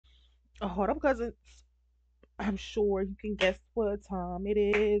Oh, hold up, cousin. I'm sure you can guess what time it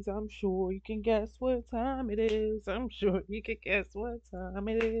is. I'm sure you can guess what time it is. I'm sure you can guess what time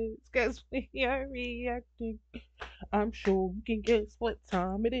it is. Guess we are reacting. I'm sure you can guess what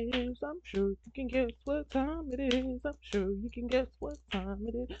time it is. I'm sure you can guess what time it is. I'm sure you can guess what time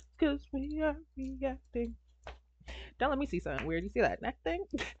it is. Cause we are reacting. Don't let me see something weird. You see that neck thing?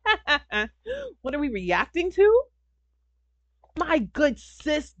 What are we reacting to? My good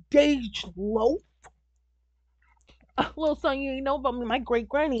sis Dage Loaf. A little something you ain't know about me. My great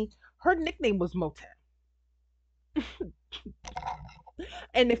granny, her nickname was Motown.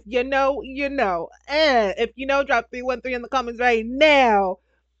 And if you know, you know. And if you know, drop 313 in the comments right now.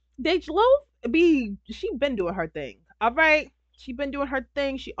 Dage Loaf, she been doing her thing. All right. She been doing her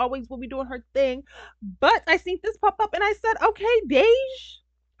thing. She always will be doing her thing. But I seen this pop up and I said, okay, Dage.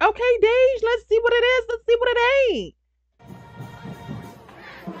 Okay, Dage, let's see what it is. Let's see what it ain't.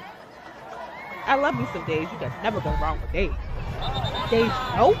 I love me some Dage. You guys never go wrong with Dage. Dage,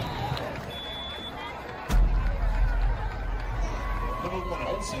 nope.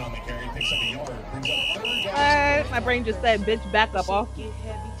 My brain just said, bitch, back up off.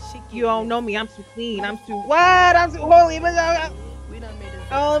 You don't know me. I'm too clean. I'm too what? I'm too holy.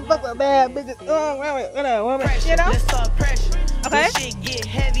 Oh, fuck with bad bitches. Oh, you know? Let's talk pressure. Okay. When shit get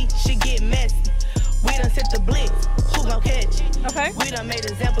heavy, shit get messy. We done set the blitz. Who gon' catch it? Okay. We done made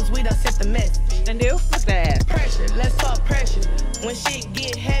examples. We done set the message. Then do? What's that? Pressure. Let's talk pressure. When shit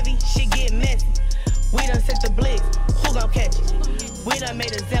get heavy, shit get messy. We done set the blitz. Who gon' catch it? We done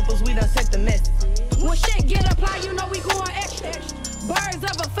made examples. We done set the message. When shit get applied, you know we going extra. Birds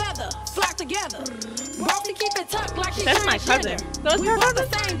of a feather flock together. Both to keep it tucked like she That's my cousin. transgender. So it's We her both cousin?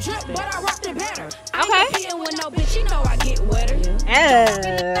 the same drip, but I rocked it better. I Okay. ain't competing with no bitch, you know I get wetter.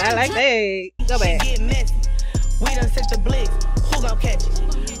 I like that. Go Shit back. get messy. We done set the blitz. Who gon' catch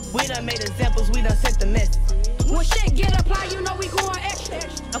it? We done made examples. We done set the message. When shit get applied, you know we going extra.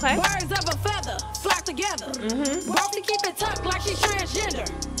 Okay. Birds of a feather flock together. Both to keep it tucked like she transgender.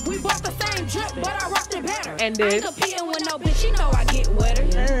 We both the same drip, but I rocked it better. And I did. ain't competing with no bitch, you know I get wetter.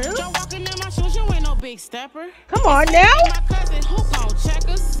 Joe walking in my shoes, you ain't no big stepper. Come on now. My cousin, who gon' check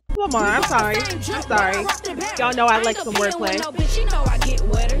us? Come on. I'm sorry. I'm sorry. Y'all know I like some wordplay. No bitch, you know I get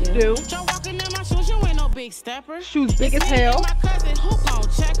wetter. Do. Joe walking in my shoes, you ain't no big stepper. Shoes big as It's me hell. and my cousin, who gon'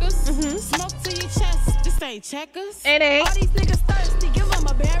 check us? Smoke to your chest, this ain't checkers. It ain't. All these niggas thirsty, give them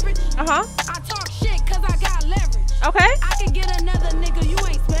a beverage. Uh-huh. I talk shit cause I got leverage. Okay. I can get another nigga, you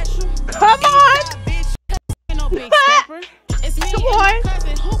ain't special. Come on. That bitch, ain't no big stepper. It's me Come and on. my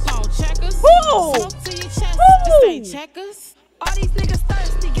cousin, who gon' check us? Who? Smoke to your chest, Who? this ain't checkers. All these niggas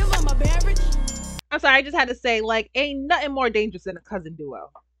thirsty, give them a beverage. I'm sorry. I just had to say, like, ain't nothing more dangerous than a cousin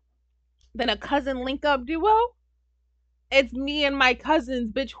duo. Than a cousin link up duo. It's me and my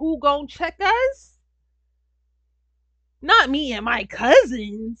cousins, bitch. Who gon' check us? Not me and my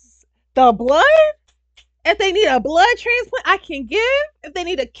cousins. The blood? If they need a blood transplant, I can give. If they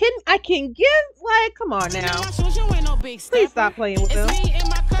need a kidney, I can give. Like, come on now. My shoes, you ain't no big stepper. Please stop playing with It's them. me and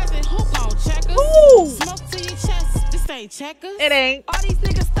my cousin, who gon' check us? Who? Smoke to your chest, this ain't checkers. It ain't. All these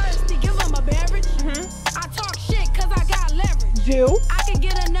niggas thirsty, give them a beverage. Mm-hmm. I talk shit cause I got leverage. Do. I can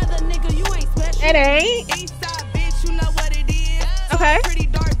get another nigga, you ain't special. It ain't. Eastside bitch, you know what it is. Okay. Pretty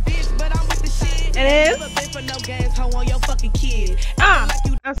dark bitch, but I'm with the shit. It is. Never been for no games, hoe on your fucking kid. Ah.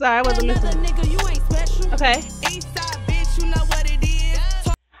 Like you I'm sorry, I wasn't Another listening. nigga, you ain't special. Okay. Eastside bitch, you know what it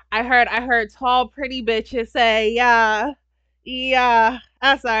is. I heard tall, pretty bitches say, yeah.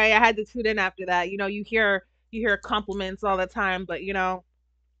 I'm sorry, I had to tune in after that. You know, you hear compliments all the time, but you know,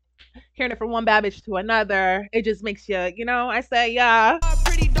 hearing it from one bad bitch to another, it just makes you, you know, I say, yeah.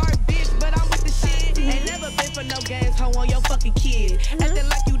 Pretty dark bitch, but I'm with the shit. Ain't never been for no games, hoe on your fucking kid. Acting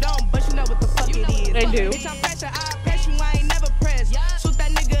like you don't, but you know what the fuck it is. They do. Bitch, I'm pressure, I press you, I ain't never pressed. Shoot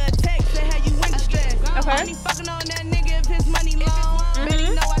that nigga a text, say how you in distress. Okay. Only fucking on that nigga if his money long. But he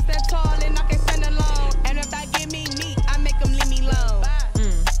know I stand tall and I can stand alone. And if I give me meat, I make him leave me alone.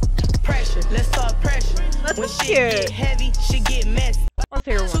 Pressure, let's talk pressure. Let's When hear shit it. get heavy, shit get messy. Let's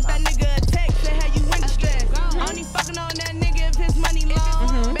hear it one Shoot that time. nigga a text, say how you in distress. Only fucking on that nigga if his money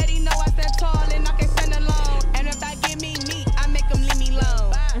long. Bet he know I stand tall and I can stand alone. And if I give me meat, I make him leave me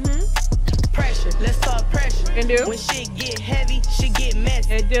alone. Pressure, let's talk pressure. And do. When shit get heavy, shit get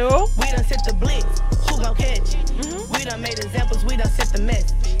messy. And do. We done set the blitz, who gon' catch it? We done made examples, we done set the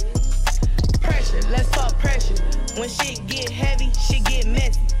message. Pressure, let's talk pressure. When shit get heavy, shit get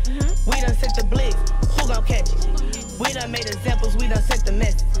messy. We done set the blitz, who gon' catch it? We done made examples, we done set the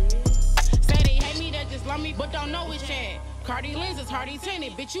message. Say they hate me, that just love me, but don't know it's shit. Cardi lenses, Hardy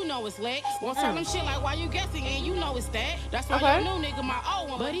tinted, bitch, you know it's Lex. Won't tell him shit like why you guessing, and you know it's that. That's why Okay. your new nigga my old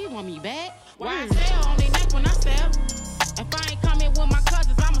one, but he want me back. Why I stare on their neck when I step? If I ain't coming with my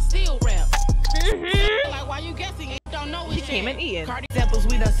cousins, I'ma still rap. Like why you guessing, and don't know it's He came in eating. Cardi Examples,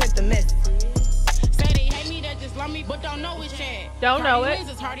 we done sent the message. say they hate me, that just love me, but don't know it's Chad. Don't know Cardi it.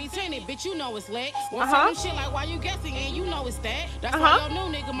 lenses, Hardy tinted, bitch, you know it's Lex. Won't Uh-huh. tell him shit like why you guessing, and you know it's that. That's why your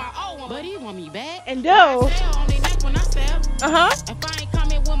new nigga my old one, but he want me back. And Why I do. stare on their neck when I step? If I ain't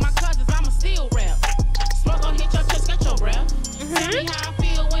coming with my cousins, I'ma still rap. Smoke gon' hit your chest, got your breath. Tell me how I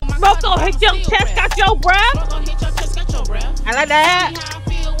feel when my Smoke cousins, gon' hit I'ma your still chest, rap. got your breath. Smoke gon' hit your chest, got your breath. I like Tell that. me how I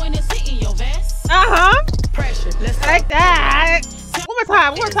feel when it's hitting your vest. Pressure, let's I like that. One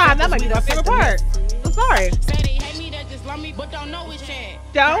more time. That might be my favorite part. I'm sorry. Say they hate me, that just love me, but don't know it's Chad.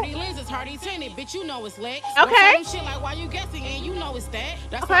 Don't? Hardy lenses, Hardy tinted, bitch, you know it's Lex. Okay. Won't tell him shit like why you guessing, and you know it's that.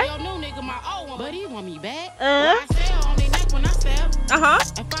 That's why Okay. your new nigga my old one, but he want me back. Uh. Why I stare on their neck when I step? If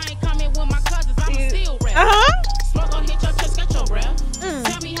I ain't coming with my cousins, I'ma still rap. Smoke gon' hit your chest, got your breath.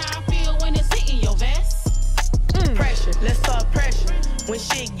 Tell me how I feel when it's hitting your vest. pressure, let's talk pressure. When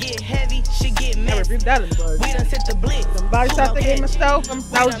shit get heavy, shit get Never messy. breathed that in the We done set the blitz. Somebody Who shot gon' the game catch? myself.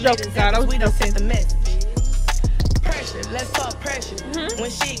 That was joking, God. I was We done joking. set the message. Pressure, let's talk pressure.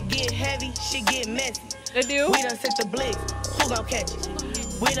 When shit get heavy, shit get messy. They do. We done set the blitz. Who gon' catch it?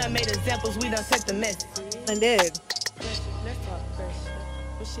 We done made examples. We done set the message. I did. Pressure, let's talk pressure.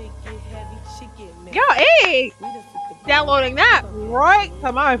 When shit get heavy, shit get messy. Yo, hey, We done set the blitz. downloading that right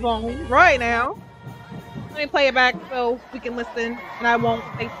to my phone right now. Let me play it back so we can listen, and I won't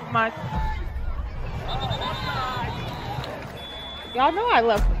say too much. Y'all know I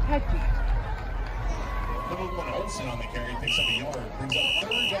love Kentucky. Number one, Olsen on the carry, picks up a yard, brings up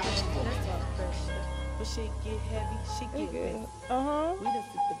third down and four. Let's talk pressure. When shit get heavy, shit get messy. We done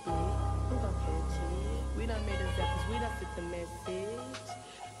set the blitz. Who gon' catch it? We done made examples. We done set the message.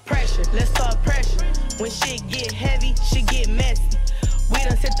 Pressure, let's talk pressure. When shit get heavy, shit get messy. We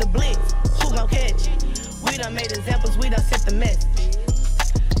done set the blitz. Who gon' catch it? We done made examples. We done set the message.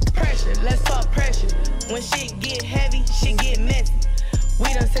 Pressure, let's talk pressure. When shit get heavy, shit get messy.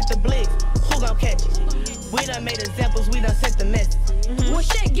 We done set the blitz. Who gon' catch it? We done made examples. We done set the message. When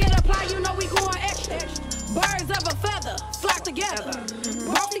shit get applied, you know we going extra. Birds of a feather flock together.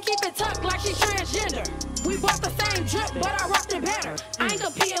 Broccoli keep it tucked like she transgender. We bought the same drip, but I rocked it better. I ain't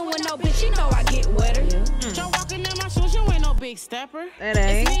competing with no bitch, you know I get wetter. Joe walking in my shoes, you ain't no big stepper. It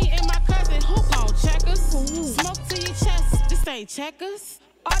ain't. It's me and my cousin, who gon' check us? Smoke to your chest, this ain't checkers.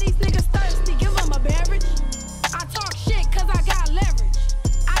 All these niggas thirsty, give them a beverage. I talk shit cause I got leverage.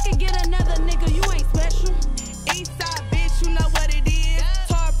 I can get another nigga, you ain't special. Eastside bitch, you know what it is.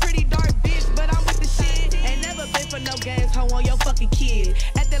 Tall, pretty, dark bitch, but I'm with the shit. Ain't never been for no games, hoe on your fucking kid.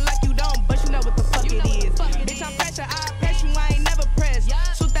 Acting like you don't, but you know what the fuck it is. Bitch, I'm pressure, I press you, I ain't never pressed.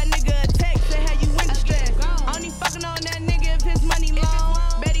 Shoot that nigga a text, say how you in distress. Only fucking on that nigga if his money long.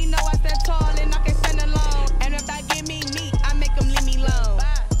 Bet he know I stand tall and I can stand alone. And if I give me meat, I make him leave me alone.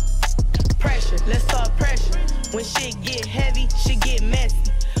 Pressure, let's talk pressure. When shit get heavy, shit get messy.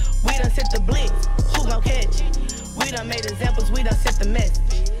 We done set the blitz. Who gon' catch it? We done made examples. We done set the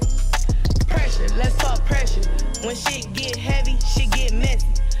message. Pressure, let's talk pressure. When shit get heavy, shit get messy.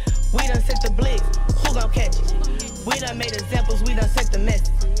 We done set the blitz. Who gon' catch it? We done made examples. We done set the message.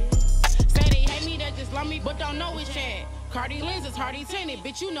 Say they hate me, that just love me, but don't know it's Chad. Cardi lenses, Hardy tinted,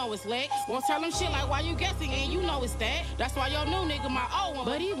 bitch, you know it's Lex. Won't tell him shit like why you guessing, and you know it's that. That's why your new nigga my old one,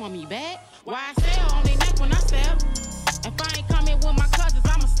 but he want me back. Why I stare on their neck when I step? If I ain't coming with my cousins,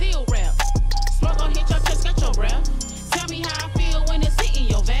 I'ma still rap. Smoke gon' hit your chest, got your breath. Tell me how I feel when it's hitting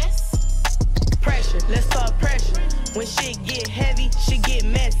your vest. Pressure, let's talk pressure. When shit get heavy, shit get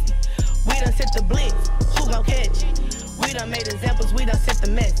messy. We done set the blitz. Who gon' catch it? We done made examples. We done set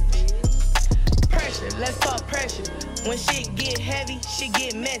the message. Pressure, let's talk pressure. When shit get heavy, shit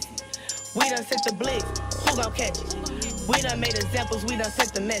get messy. We done set the blitz. Who gon' catch it? We done made examples. We done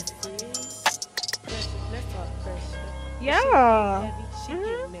set the message. Pressure, let's talk pressure. Yeah. Heavy, shit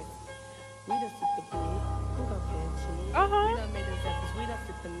get messy. We done set the blitz. Who gon' catch it? We done made examples. We done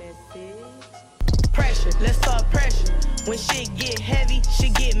set the message. Pressure, let's talk pressure. When shit get heavy,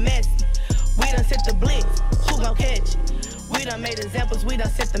 shit get messy. We done set the blitz. Who gon' catch it? We done made examples. We done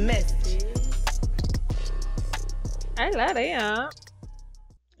set the message. I love that.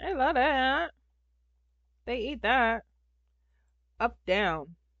 I love that. They eat that. Up,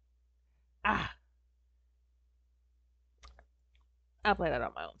 down. Ah. I'll play that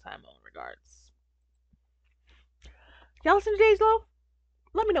on my own time, own regards. Y'all listen to Days Love?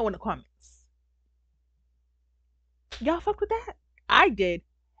 Let me know in the comments. Y'all fucked with that? I did.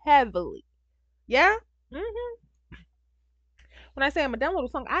 Heavily. Yeah? When I say I'm gonna download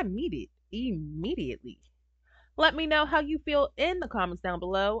a song, I need it immediately. Let me know how you feel in the comments down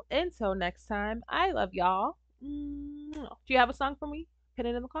below. Until next time, I love y'all. Do you have a song for me? Put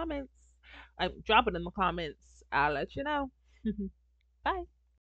it in the comments. Drop it in the comments. I'll let you know. Bye.